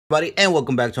Everybody, and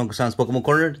welcome back to Uncle Sam's Pokemon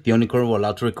Corner, the only corner we're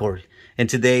allowed to record. And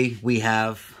today we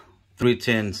have three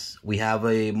tins. We have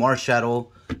a Marshadow,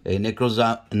 a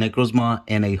Necrozma,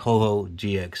 and a Ho-Ho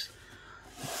GX.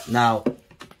 Now,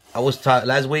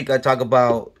 last week I talked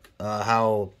about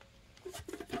how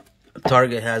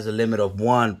Target has a limit of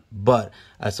 1, but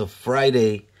as of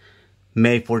Friday,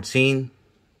 May 14,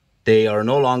 they are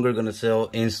no longer going to sell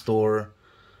in-store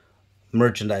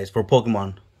merchandise for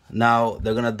Pokemon. Now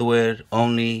they're gonna do it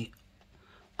only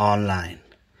online,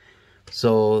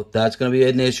 so that's gonna be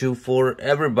an issue for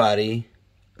everybody,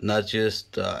 not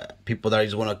just people that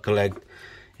just want to collect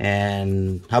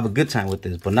and have a good time with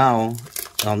this. But now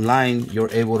online you're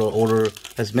able to order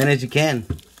as many as you can,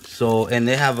 so, and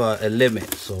they have a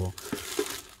limit, so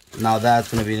now that's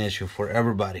gonna be an issue for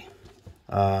everybody.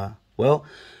 Well,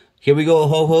 here we go,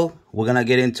 Ho-Ho. We're gonna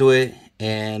get into it,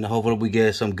 and hopefully we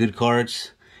get some good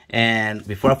cards. And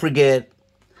before I forget,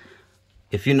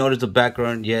 if you notice the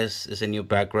background, yes, it's a new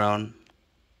background,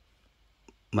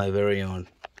 my very own.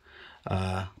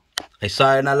 I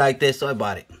saw it and I liked it, so I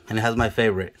bought it, and it has my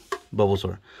favorite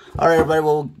Bulbasaur. All right, everybody,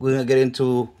 well, we're gonna get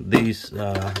into this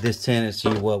tin and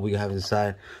see what we have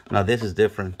inside. Now this is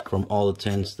different from all the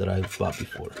tins that I've bought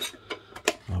before.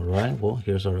 All right, well,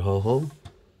 here's our Ho-Ho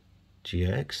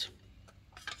GX,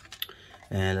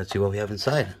 and let's see what we have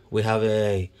inside. We have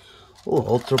a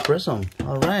Ultra Prism.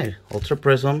 All right, Ultra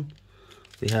Prism.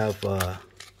 We have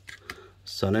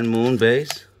Sun and Moon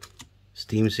base,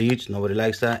 Steam Siege, nobody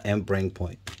likes that, and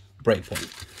Breakpoint.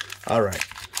 All right,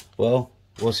 well,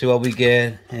 we'll see what we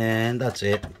get, and that's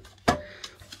it.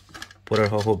 Put our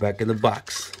Ho-Ho back in the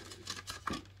box.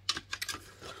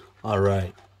 All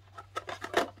right,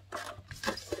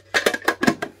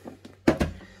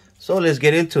 so let's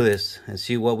get into this and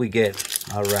see what we get.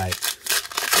 All right,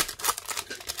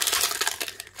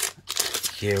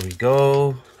 here we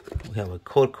go. We have a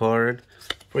code card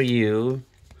for you.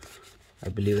 I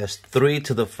believe that's 3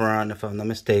 to the front, if I'm not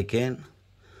mistaken.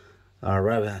 All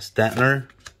right, we have Stantler,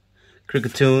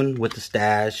 Kricketune with the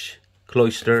stash,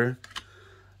 Cloyster,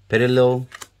 Petilil,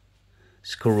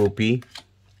 Skorupi,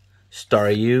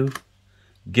 Staryu,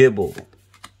 Gibble,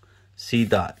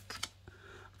 C-Dot,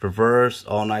 Reverse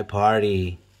All Night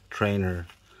Party, Trainer,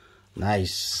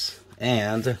 nice,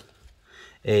 and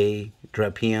a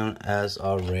Drapion as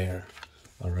a rare.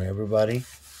 All right, everybody,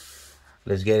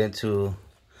 let's get into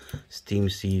Steam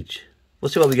Siege. We'll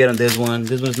see what we get on this one.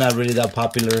 This one's not really that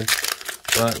popular,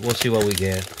 but we'll see what we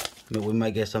get. We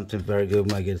might get something very good,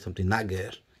 we might get something not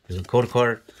good. Here's a code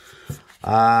card.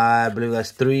 I believe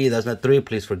that's 3. That's not 3,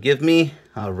 please forgive me.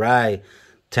 All right,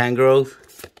 Tangrowth,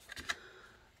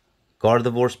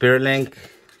 Gardevoir Spirit Link,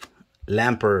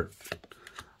 Lampert,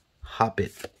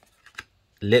 Hoppit,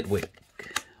 Litwick,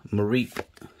 Mareep,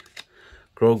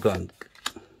 Grogunk,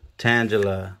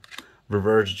 Tangela,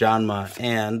 Reverse Janma,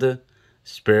 and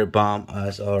Spirit Bomb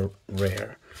as our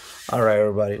rare. All right,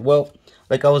 everybody. Well,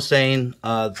 like I was saying,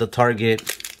 the Target,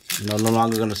 no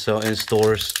longer gonna sell in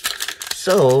stores.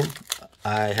 So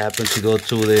I happened to go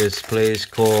to this place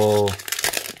called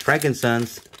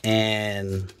Frankincense,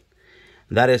 and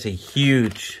that is a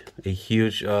huge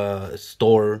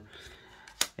store,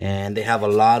 and they have a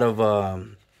lot of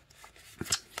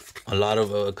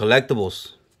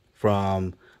collectibles,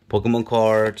 from Pokemon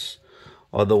cards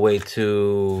all the way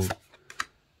to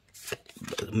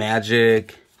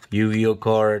Magic, Yu-Gi-Oh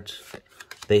cards.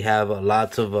 They have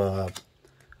lots of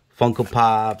Funko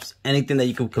Pops, anything that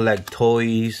you could collect,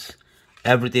 toys,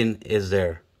 everything is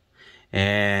there.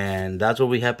 And that's where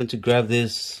we happen to grab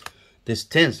this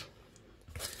tins,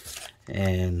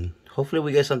 and hopefully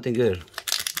we get something good.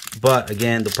 But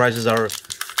again, the prices are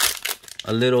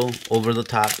a little over the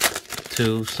top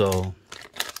too, so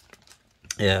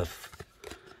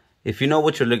if you know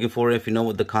what you're looking for, if you know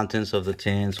what the contents of the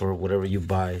tins or whatever you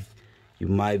buy, you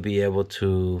might be able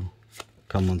to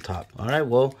come on top. All right,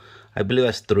 well, I believe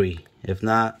that's 3. If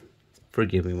not,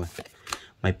 forgive me,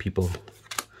 my people.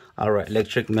 All right,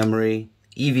 Electric Memory,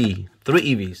 Eevee, 3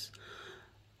 Eevees,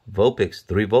 Vulpix,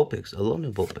 3 Vulpix,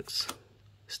 Alolan Vulpix,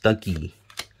 Stunky,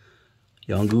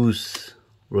 Yungoos,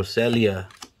 Roselia.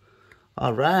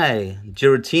 All right,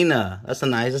 Giratina. That's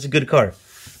a good card.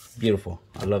 Beautiful.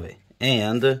 I love it.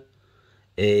 And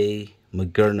a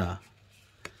Magerna.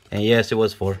 And yes, it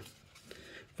was 4.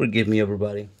 Forgive me,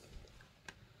 everybody.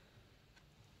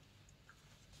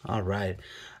 All right.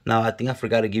 Now, I think I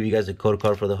forgot to give you guys a code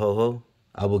card for the Ho-Ho.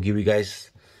 I will give you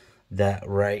guys that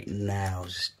right now.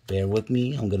 Just bear with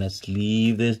me. I'm going to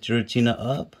sleeve this Giratina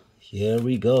up. Here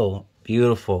we go.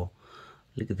 Beautiful.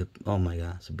 Look at the, oh my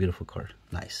god, it's a beautiful card.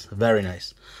 Nice, very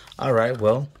nice. All right,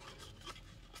 well,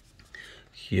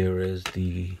 here is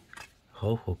the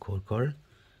Ho-Ho code card.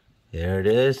 There it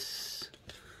is.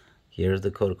 Here's the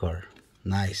code card.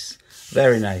 Nice.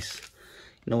 Very nice.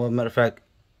 You know what, matter of fact,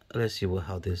 let's see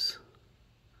how this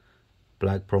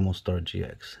Black Promo Star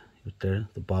GX. Right there,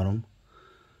 the bottom.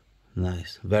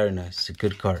 Nice. Very nice. It's a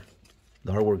good card.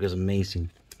 The artwork is amazing.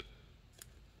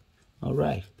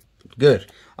 Alright.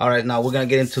 Good. Alright, now we're going to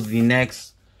get into the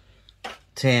next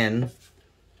 10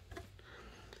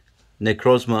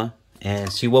 Necrozma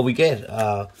and see what we get.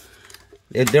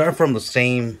 They're from the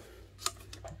same.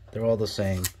 They're all the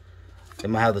same. They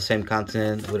might have the same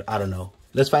content. I don't know.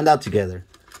 Let's find out together.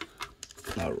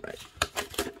 Alright.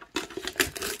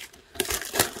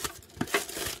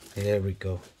 There we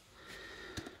go.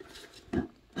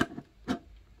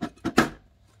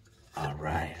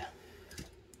 Alright.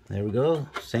 There we go.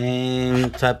 Same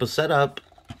type of setup.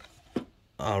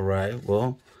 Alright,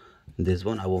 well, this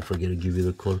one I won't forget to give you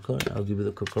the code card. I'll give you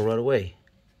the code card right away.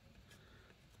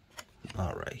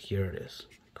 Alright, here it is.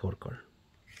 Code card.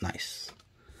 Nice.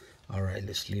 Alright,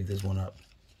 let's leave this one up.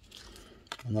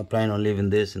 I'm not planning on leaving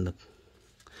this in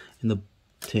the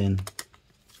tin.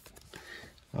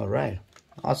 Alright,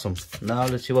 awesome. Now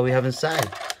let's see what we have inside.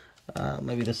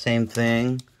 Maybe the same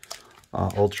thing.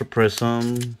 Ultra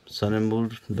Prism, Sun and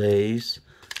Moon Base,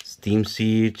 Steam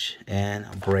Siege, and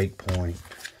Breakpoint.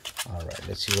 Alright,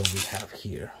 let's see what we have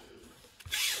here.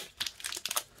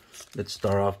 Let's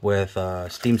start off with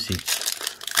Steam Siege.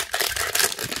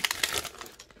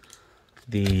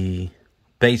 The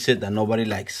base set that nobody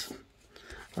likes.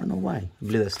 I don't know why. I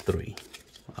believe that's 3.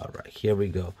 Alright, here we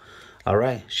go.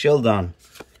 Alright, Sheldon.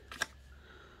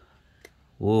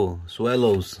 Ooh,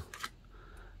 Suelos.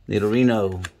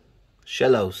 Nidorino.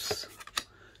 Shellos.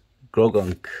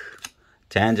 Grogunk.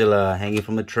 Tangela, Hanging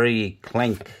from a Tree.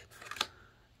 Clank.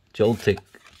 Joltik.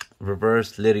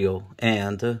 Reverse Lidio.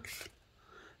 And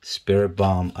Spirit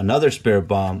Bomb. Another Spirit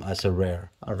Bomb as a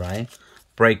rare. Alright.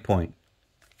 Breakpoint.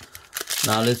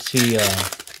 Now let's see.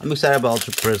 I'm excited about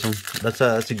Ultra Prism. That's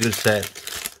a good set.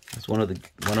 It's one of the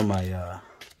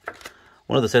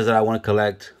sets that I want to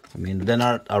collect. I mean, they're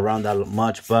not around that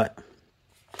much, but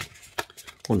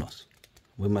who knows?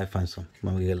 We might find some.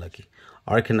 Might get lucky.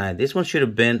 Arcanine. This one should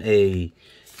have been a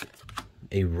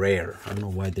rare. I don't know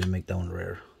why they didn't make that one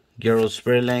rare. Gyro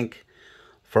Spirit Link,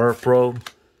 Furfro,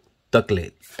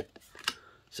 Ducklet,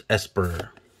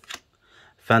 Esper,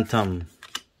 Phantom,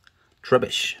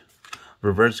 Trubbish,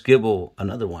 Reverse Gibble,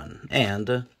 another one,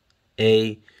 and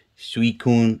a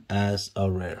Suicune as a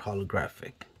rare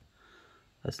holographic.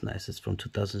 That's nice. It's from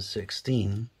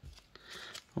 2016.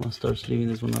 I'm gonna start sleeving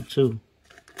this one up too.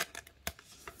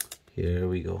 Here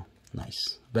we go.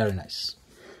 Nice. Very nice.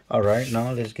 Alright,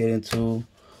 now let's get into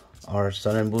our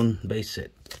Sun and Moon base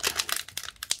set.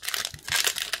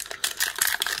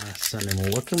 Sun and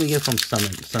Moon. What can we get from Sun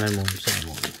and Moon?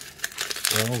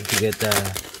 Well, we can get the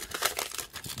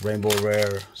Rainbow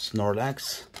Rare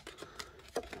Snorlax.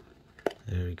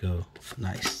 There we go.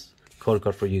 Nice. Code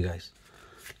card for you guys.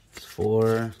 It's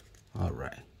 4.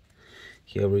 Alright.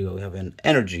 Here we go. We have an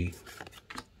Energy.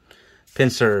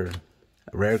 Pinsir.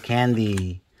 Rare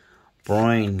Candy.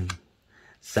 Broin.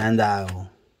 Sandile.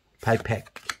 Pipek.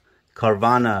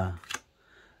 Carvana.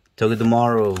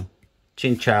 Togedemaru.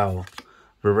 Chinchou.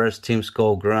 Reverse Team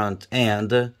Skull Grunt.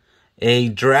 And a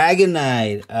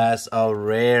Dragonite as a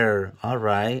rare.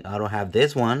 Alright, I don't have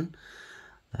this one.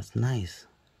 That's nice.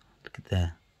 Look at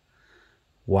that.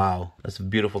 Wow, that's a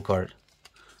beautiful card.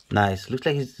 Nice. Looks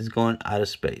like he's going out of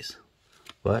space.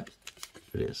 But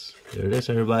here it is. There it is,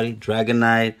 everybody.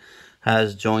 Dragonite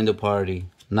has joined the party.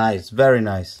 Nice. Very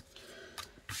nice.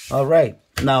 Alright.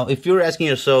 Now, if you're asking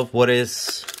yourself where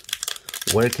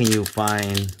can you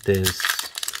find this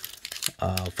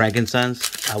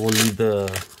frankincense, I will leave the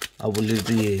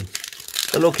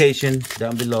location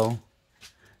down below,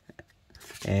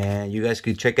 and you guys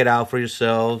can check it out for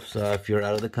yourselves. If you're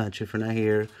out of the country, if you're not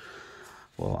here,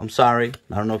 well, I'm sorry.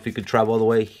 I don't know if you could travel all the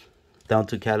way down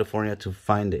to California to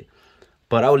find it,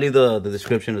 but I will leave the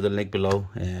description of the link below.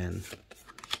 And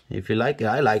if you like it,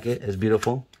 I like it. It's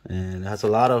beautiful, and it has a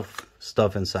lot of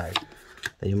stuff inside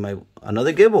that you might.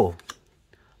 Another Gibble,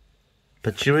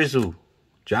 Pachirisu,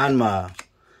 Janma,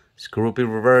 Skorupi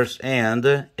Reverse, and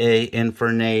a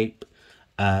Infernape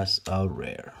as a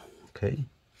rare. Okay,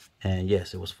 and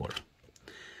yes, it was 4.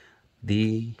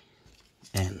 The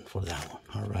end for that one.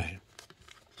 All right,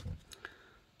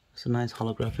 it's a nice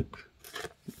holographic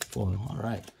foil. All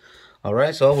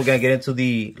right. So we're gonna get into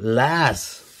the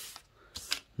last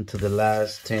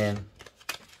 10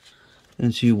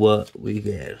 and see what we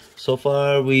get. So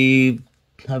far, we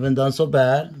haven't done so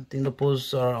bad. I think the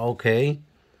pulls are okay.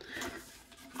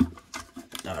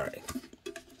 Alright.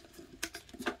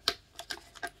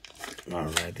 All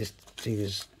right, this thing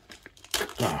is.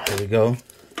 Oh, here we go.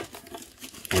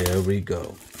 Here we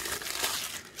go.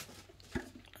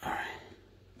 All right.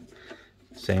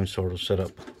 Same sort of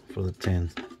setup for the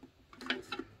tin.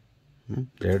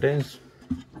 There it is.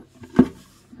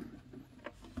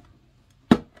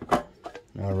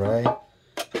 All right.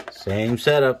 Same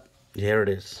setup. Here it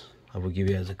is. I will give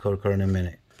you guys a code card in a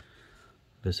minute.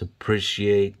 Let's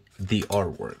appreciate the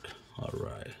artwork. All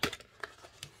right.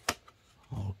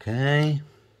 Okay.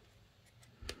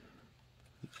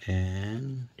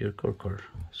 And your code card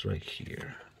is right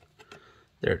here.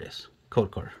 There it is.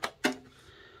 Code card.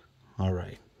 All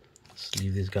right. Let's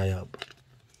leave this guy up.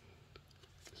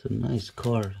 It's a nice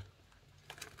card.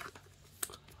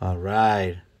 All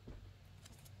right.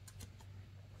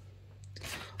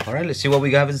 All right, let's see what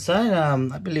we have inside.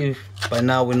 I believe by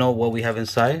now we know what we have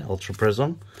inside. Ultra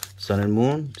Prism, Sun and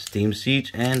Moon, Steam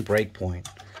Siege, and Breakpoint.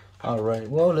 All right,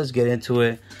 well, let's get into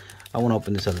it. I want to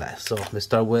open this at last. So let's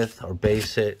start with our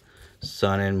base set,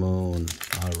 Sun and Moon.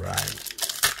 All right.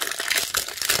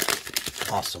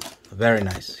 Awesome. Very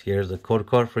nice. Here's the code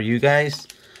card for you guys.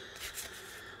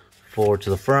 Forward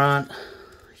to the front.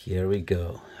 Here we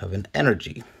go. Have an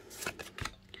Energy.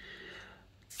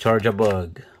 Charge a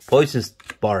Bug. Poison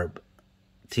Barb,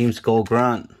 Team Skull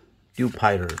Grunt,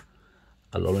 Jupiter,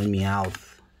 Alolan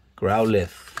Meowth,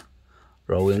 Growlithe,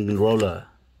 Rowing Roller,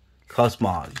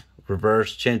 Cosmog,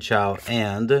 Reverse Chinchou,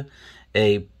 and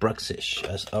a Bruxish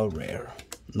as a rare,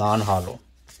 non-holo.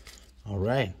 All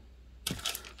right.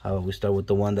 How about we start with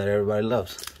the one that everybody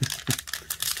loves?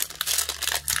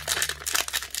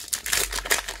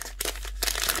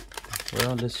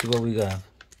 Well, let's see what we got.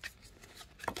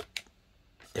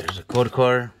 There's a code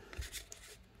card.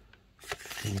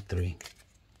 I think 3.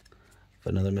 If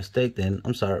another mistake, then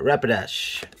I'm sorry.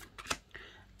 Rapidash,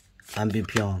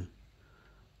 Ambipion,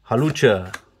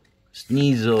 Halucha,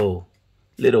 Sneasel,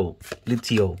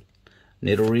 Litio,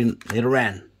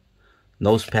 Nidoran,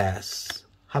 Nosepass,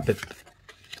 Hoppip,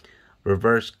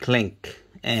 Reverse Clink,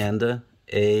 and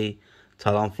a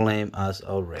Talonflame as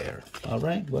a rare. All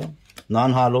right, well,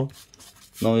 non-holo,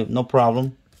 no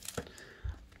problem.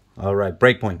 All right,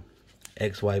 Breakpoint,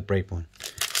 XY Breakpoint.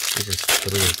 This is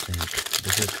 3, I think.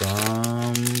 This is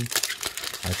from,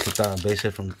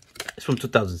 it's from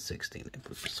 2016.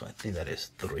 So I think that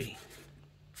is 3.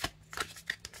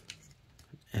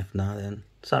 If not, then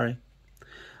sorry.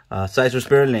 Sizer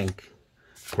Spirit Link,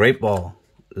 Great Ball,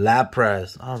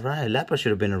 Lapras. All right, Lapras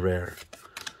should have been a rare.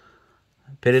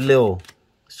 Petilil,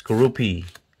 Skorupi,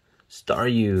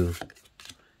 Staryu,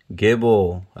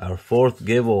 Gibble, our 4th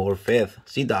Gibble or 5th,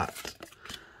 Seedot,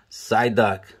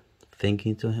 Psyduck,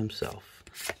 thinking to himself,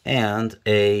 and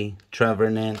a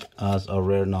Trevenant as a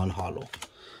rare non-holo.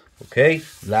 Okay,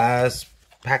 last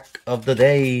pack of the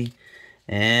day,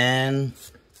 and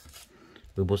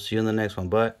we will see you in the next one.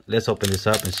 But let's open this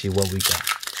up and see what we got.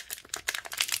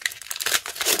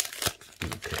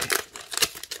 Okay,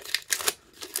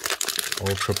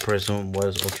 Ultra Prism. What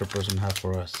does Ultra Prism have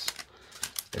for us?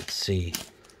 Let's see.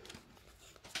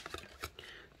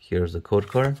 Here's the code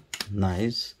card.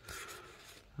 Nice.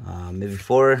 Maybe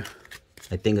 4.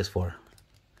 I think it's 4.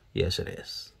 Yes, it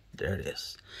is. There it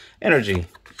is. Energy.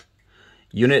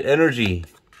 Unit Energy.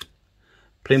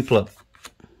 Plimplop.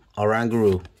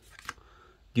 Oranguru.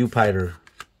 Jupiter.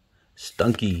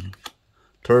 Stunky.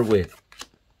 Turtwig.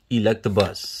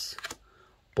 Electabuzz.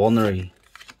 Bulnery.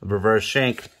 Reverse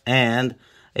Shank. And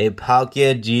a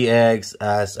Palkia GX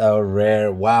as a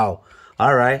rare. Wow.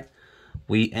 All right.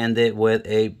 We ended with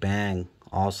a bang.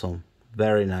 Awesome.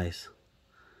 Very nice.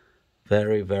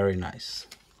 Very, very nice.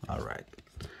 All right.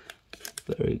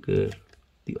 Very good.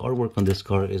 The artwork on this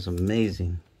card is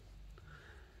amazing.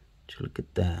 Look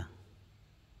at that.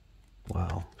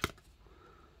 Wow.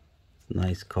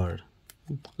 Nice card.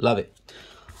 Love it.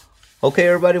 Okay,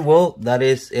 everybody. Well, that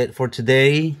is it for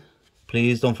today.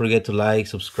 Please don't forget to like,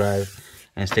 subscribe,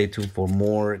 and stay tuned for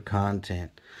more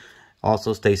content.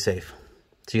 Also, stay safe.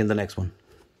 See you in the next one.